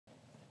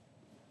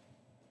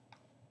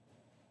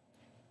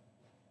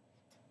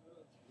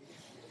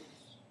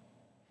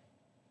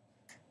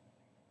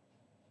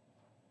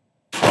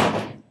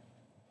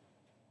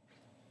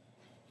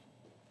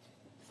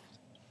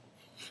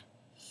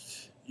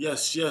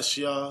Yes, yes,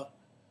 y'all.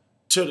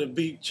 To the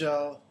beat,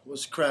 y'all.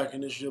 What's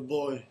cracking? It's your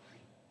boy.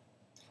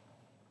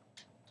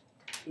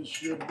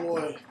 It's your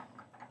boy.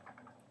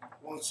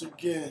 Once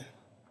again.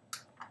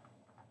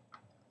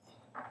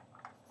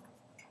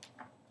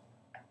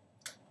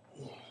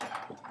 I'm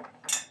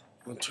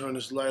gonna turn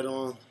this light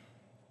on.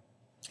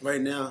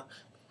 Right now,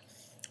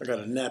 I got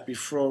a nappy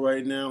fro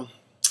right now.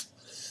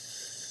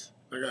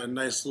 I got a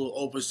nice little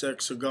Opus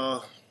X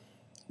cigar.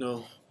 You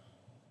know,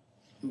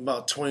 I'm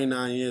about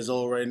 29 years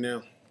old right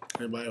now.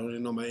 Everybody already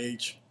know my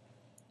age.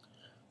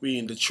 We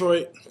in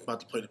Detroit, about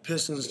to play the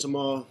Pistons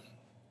tomorrow.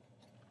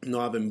 You know,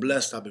 I've been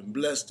blessed. I've been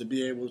blessed to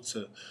be able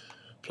to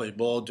play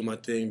ball, do my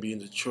thing, be in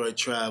Detroit,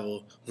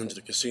 travel. Went to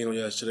the casino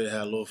yesterday,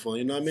 had a little fun.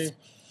 You know what I mean?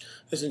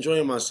 Just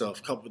enjoying myself.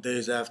 A couple of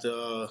days after,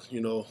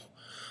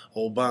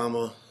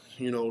 Obama,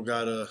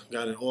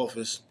 got in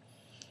office.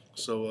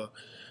 So,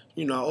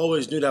 I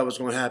always knew that was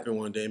going to happen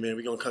one day, man.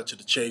 We're going to cut to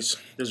the chase.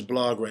 This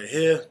blog right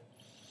here,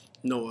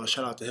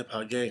 shout out to Hip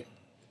Hop Game.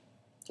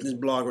 This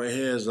blog right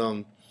here is,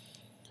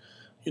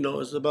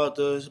 it's about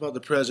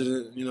the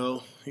president.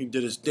 He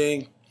did his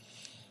thing.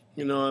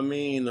 You know what I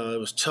mean? It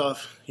was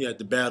tough. He had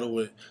to battle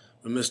with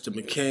Mr.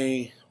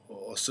 McCain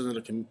or Senator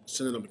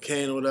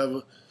McCain or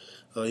whatever.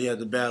 He had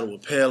to battle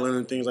with Palin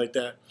and things like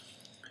that.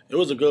 It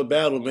was a good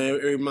battle, man.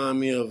 It reminded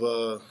me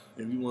of,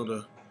 if you want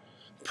to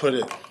put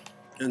it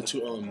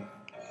into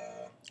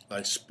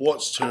like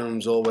sports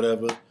terms or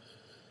whatever, it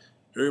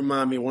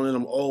reminded me of one of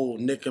them old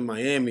Nick in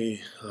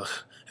Miami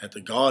at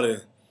the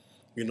Garden,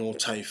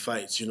 type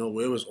fights,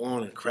 where it was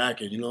on and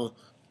cracking, and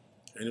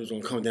it was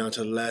gonna come down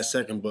to the last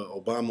second. But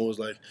Obama was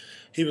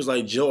he was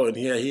like Jordan.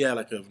 He had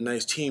like a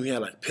nice team. He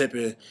had like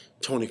Pippen,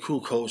 Tony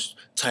Kukoc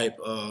type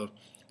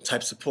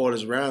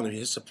supporters around him.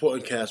 His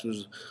supporting cast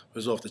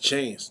was off the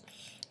chains.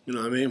 You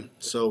know what I mean?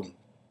 So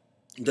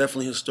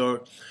definitely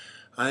historic.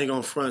 I ain't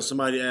gonna front.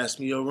 Somebody asked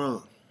me, "Yo,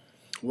 Ron,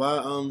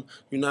 why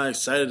you're not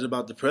excited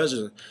about the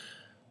president?"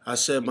 I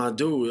said, "My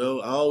dude, yo,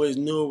 I always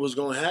knew it was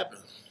gonna happen.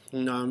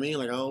 You know what I mean?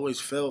 Like I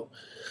always felt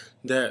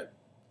that,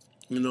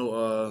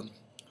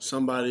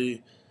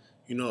 somebody,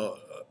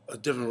 a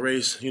different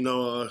race,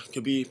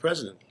 could be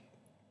president.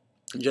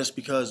 Just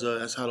because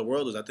that's how the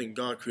world is. I think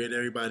God created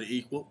everybody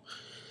equal,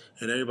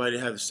 and everybody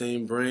have the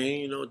same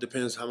brain. It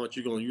depends how much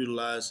you're gonna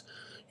utilize,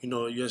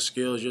 your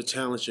skills, your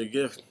talents, your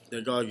gift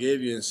that God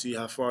gave you, and see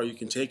how far you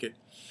can take it.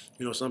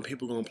 Some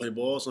people gonna play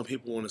ball, some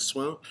people want to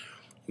swim.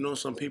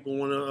 Some people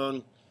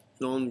want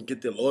to,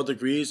 get their law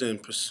degrees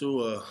and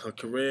pursue a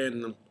career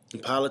in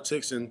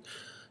politics. And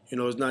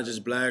it's not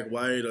just black,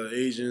 white, or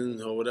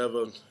Asian or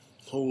whatever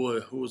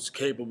who is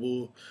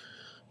capable,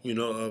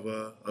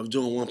 of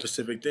doing one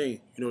specific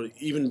thing.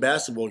 Even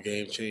basketball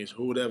game changed.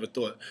 Who would ever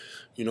thought,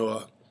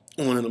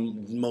 one of the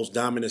most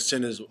dominant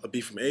centers would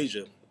be from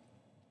Asia?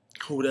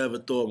 Who would ever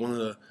thought one of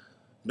the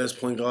best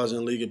point guards in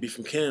the league would be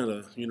from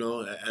Canada?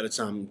 At a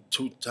time,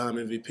 two-time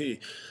MVP.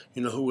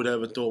 Who would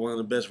ever thought one of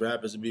the best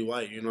rappers would be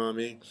white? You know what I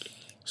mean?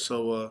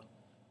 So,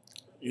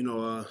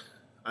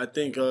 I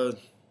think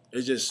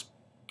it just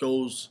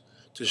goes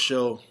to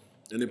show,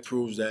 and it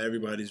proves that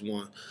everybody's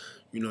one.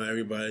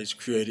 Everybody's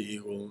created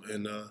equal,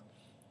 and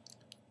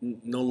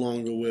no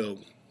longer will.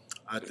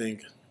 I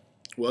think,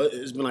 well,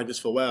 it's been like this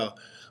for a while,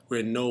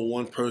 where no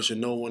one person,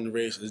 no one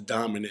race is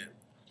dominant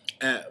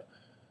at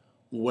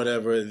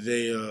whatever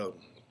they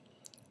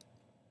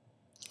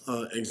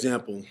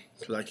example,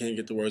 because I can't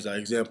get the words out.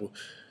 Example,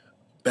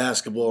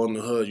 basketball in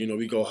the hood.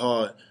 We go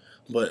hard,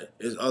 but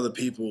there's other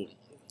people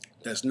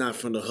that's not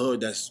from the hood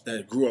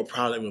that grew up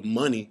probably with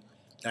money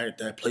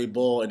that play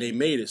ball and they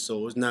made it.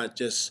 So it's not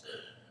just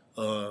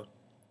I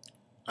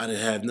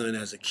didn't have nothing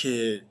as a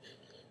kid,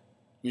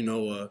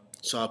 so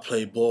I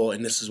played ball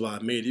and this is why I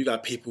made it. You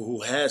got people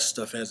who had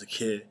stuff as a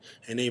kid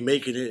and they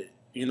making it,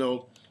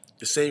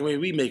 the same way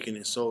we making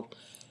it. So,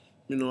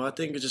 I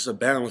think it's just a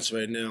balance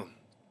right now.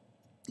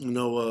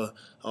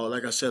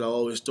 Like I said, I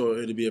always thought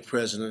it'd be a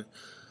president.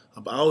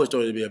 I always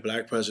thought it'd be a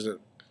black president.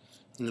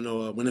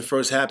 When it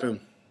first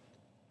happened,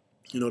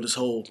 this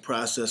whole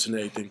process and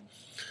everything.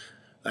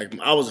 Like,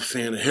 I was a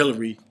fan of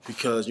Hillary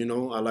because, I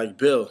like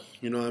Bill,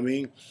 you know what I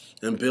mean?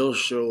 And Bill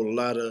showed a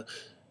lot of,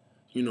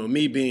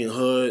 me being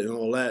hood and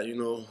all that,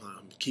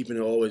 keeping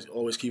it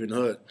always keeping the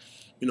hood.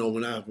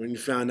 When you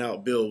found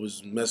out Bill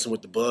was messing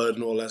with the bud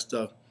and all that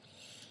stuff,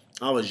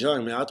 I was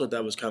young, man. I thought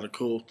that was kind of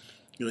cool.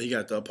 He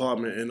got the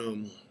apartment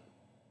in,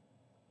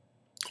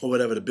 or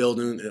whatever, the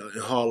building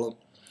in Harlem,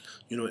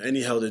 and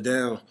he held it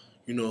down,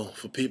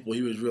 for people.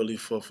 He was really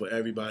for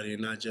everybody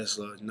and not just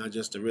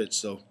the rich.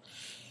 So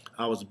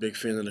I was a big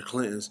fan of the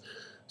Clintons.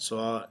 So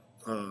I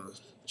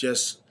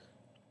just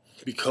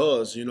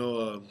because,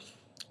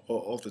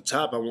 off the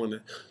top, I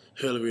wanted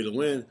Hillary to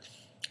win.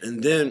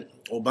 And then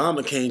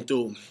Obama came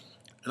through.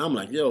 And I'm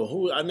like,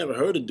 yo, I never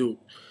heard of Duke.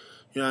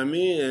 You know what I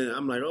mean? And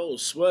I'm like, oh,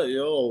 sweat,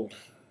 yo,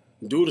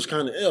 dude is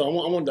kind of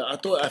ill.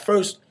 At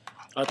first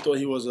I thought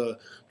he was,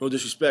 no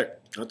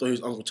disrespect, I thought he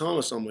was Uncle Tom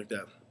or something like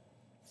that.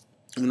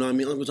 You know what I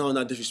mean? Uncle Tom's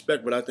not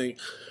disrespect, but I think,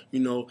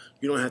 you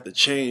don't have to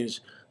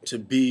change to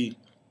be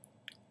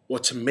or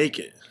to make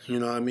it. You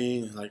know what I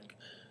mean? Like,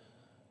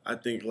 I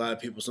think a lot of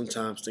people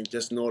sometimes think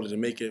just in order to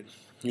make it,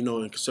 in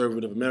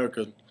conservative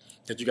America,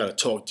 that you got to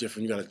talk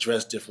different, you got to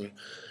dress different,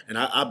 and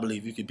I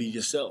believe you could be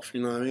yourself.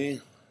 You know what I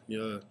mean?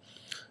 Yeah.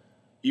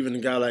 Even a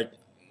guy like,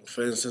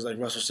 for instance, like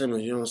Russell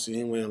Simmons, you don't see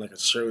him wearing like a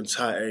shirt and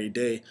tie every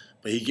day,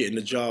 but he getting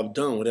the job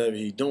done. Whatever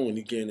he doing,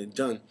 he getting it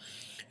done.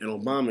 And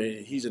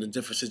Obama, he's in a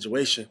different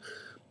situation,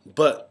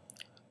 but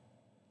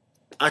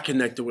I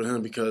connected with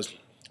him because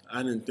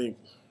I didn't think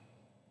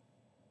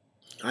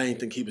I didn't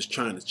think he was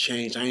trying to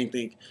change. I didn't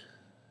think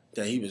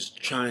that he was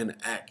trying to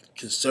act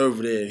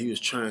conservative. He was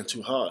trying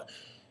too hard.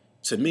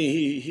 To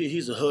me,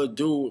 he's a hood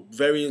dude,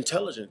 very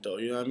intelligent though.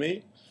 You know what I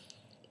mean?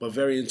 But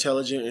very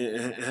intelligent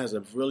and has a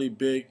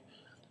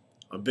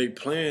big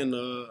plan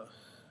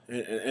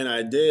and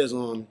ideas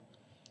on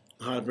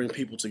how to bring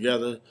people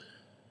together.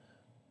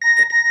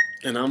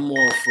 And I'm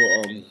more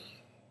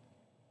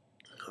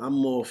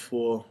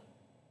for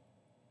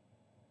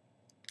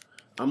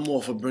I'm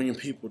more for bringing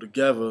people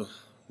together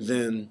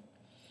than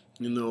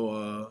you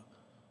know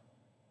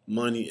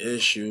money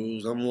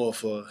issues. I'm more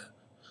for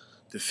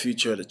the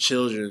future of the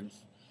children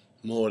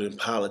more than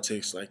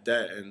politics like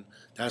that. And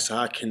that's how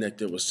I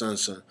connected with Sun.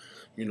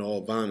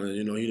 Obama,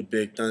 he the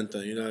big Thun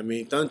Thun, you know what I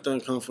mean? Thun Thun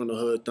come from the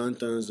hood. Thun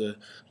Thun's the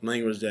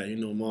language that,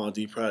 Maul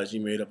D Prodigy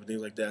made up and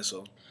things like that.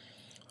 So,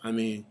 I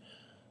mean,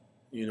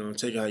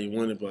 take it how you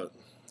want it, but,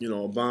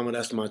 Obama,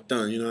 that's my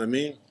Thun, you know what I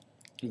mean?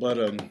 But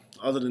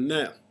other than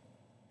that,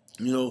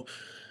 you know,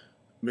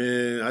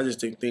 man, I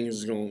just think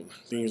things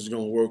is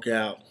gonna work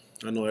out.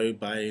 I know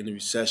everybody in the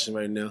recession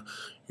right now.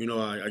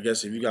 I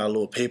guess if you got a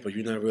little paper,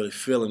 you're not really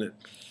feeling it.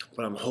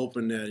 But I'm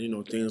hoping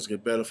that things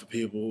get better for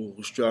people who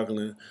are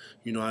struggling.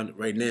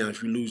 Right now,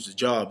 if you lose the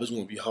job, it's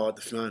gonna be hard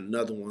to find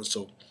another one.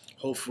 So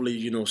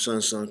hopefully,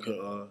 Sun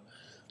could,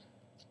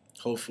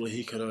 hopefully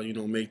he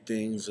could, make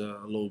things a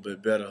little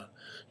bit better.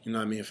 You know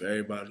what I mean, for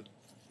everybody.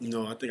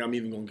 I think I'm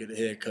even gonna get a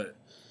haircut.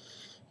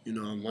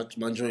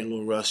 My joint a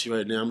little rusty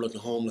right now. I'm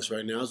looking homeless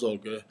right now. It's all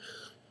good.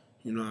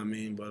 You know what I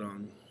mean? But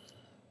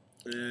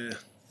yeah,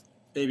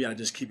 maybe I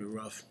just keep it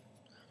rough.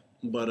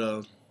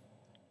 But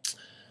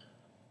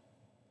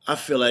I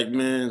feel like,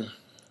 man,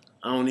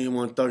 I don't even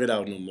want to thug it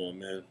out no more,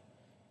 man.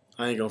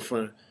 I ain't gonna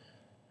front.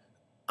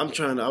 I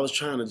was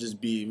trying to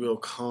just be real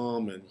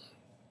calm, and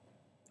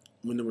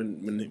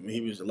when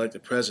he was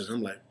elected president,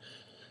 I'm like,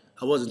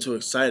 I wasn't too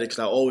excited because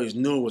I always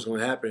knew it was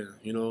going to happen.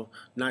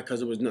 Not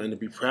because it was nothing to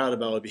be proud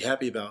about or be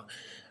happy about.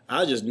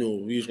 I just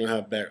knew we was going to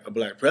have a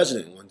black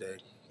president one day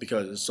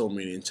because there's so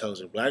many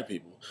intelligent black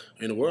people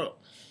in the world.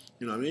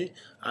 You know what I mean?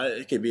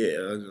 It could be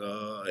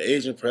an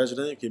Asian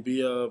president. It could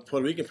be a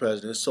Puerto Rican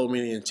president. There's so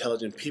many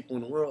intelligent people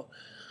in the world.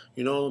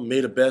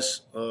 May the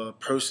best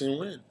person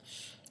win.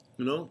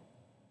 You know?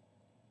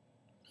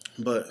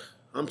 But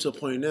I'm to a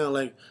point now,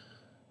 like,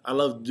 I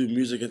love to do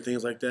music and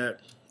things like that.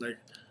 Like,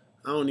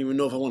 I don't even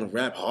know if I want to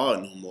rap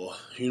hard no more.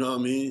 You know what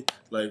I mean?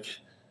 Like,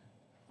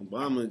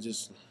 Obama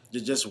just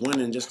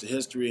winning just the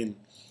history, and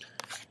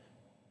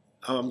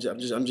I'm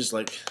just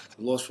like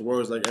lost for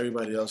words like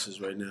everybody else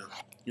is right now.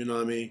 You know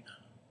what I mean?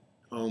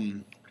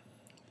 Um,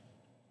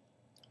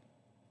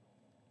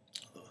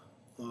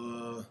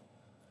 uh,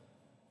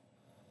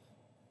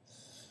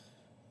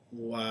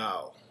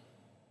 wow,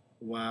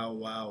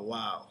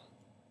 wow.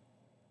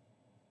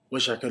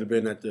 Wish I could have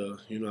been at the,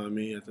 what I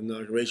mean, at the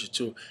inauguration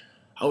too.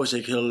 I wish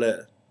they could have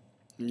let,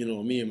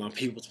 me and my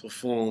people to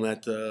perform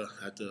at the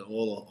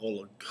all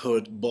the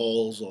hood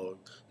balls or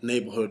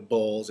neighborhood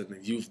balls and the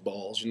youth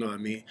balls. You know what I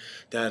mean?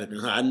 That'd have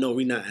been. I know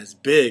we not as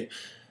big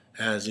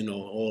as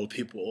all the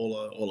people,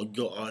 all the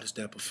good artists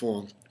that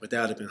perform, but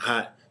that'd have been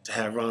hot to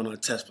have Ron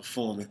Artest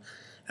performing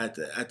at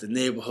the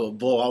neighborhood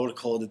ball. I would have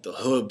called it the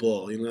hood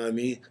ball. You know what I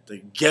mean? The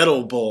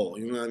ghetto ball.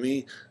 You know what I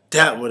mean?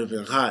 That would have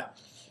been hot.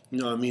 You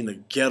know what I mean? The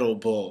ghetto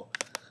ball.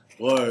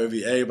 Or it'd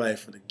be everybody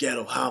from the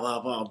ghetto,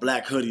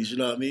 black hoodies. You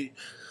know what I mean?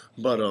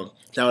 But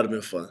that would have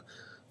been fun.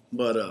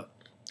 But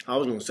I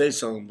was gonna say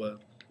something, but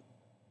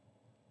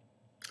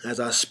as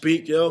I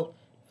speak,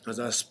 as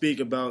I speak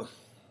about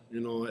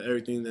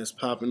everything that's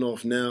popping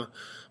off now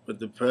with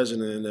the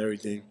president and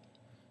everything,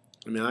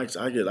 I mean, I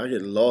get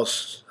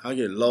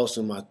lost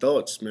in my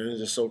thoughts, man.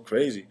 It's just so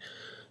crazy.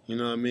 You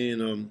know what I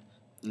mean?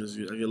 I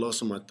get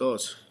lost in my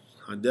thoughts.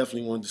 I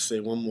definitely wanted to say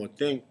one more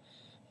thing,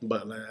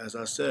 but like as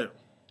I said,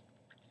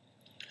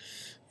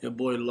 your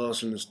boy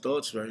lost in his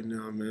thoughts right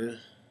now, man.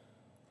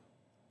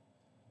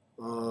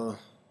 Uh,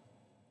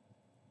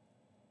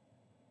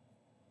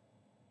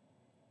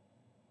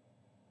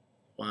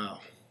 wow,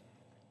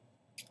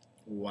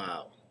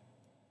 wow,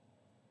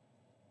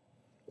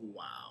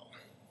 wow.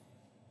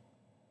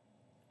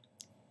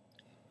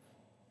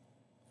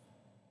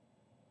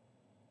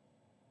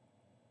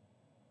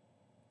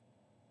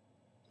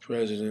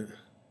 President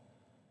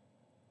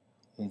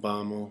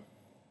Obama,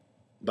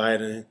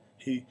 Biden,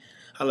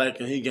 I like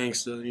him. He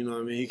gangster, you know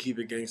what I mean? He keep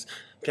it gangster.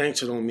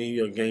 Gangster don't mean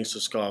you're a gangster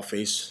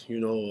Scarface,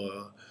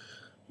 you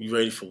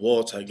ready for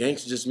war type.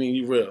 Gangster just mean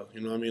you real,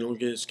 you know what I mean? Don't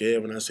get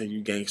scared when I say you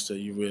gangster,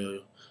 you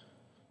real.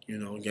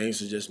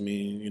 Gangster just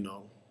mean,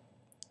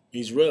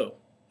 he's real.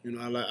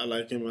 I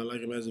like him. I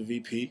like him as a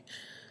VP.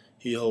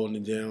 he holding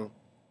it down.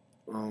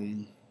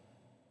 Um,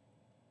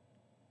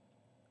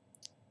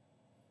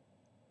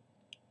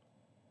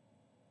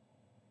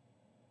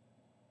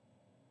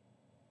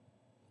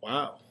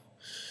 wow.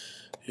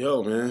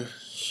 Yo, man.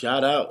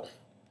 Shout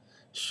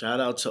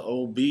out to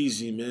old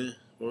Beezy, man.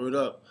 Word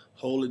up.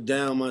 Hold it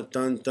down, my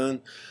thun.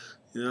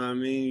 You know what I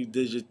mean? You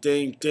did your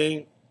thing.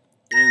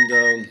 And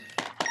I'm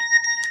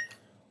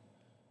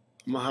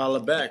going to holler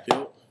back,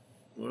 yo.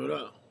 Word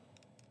up.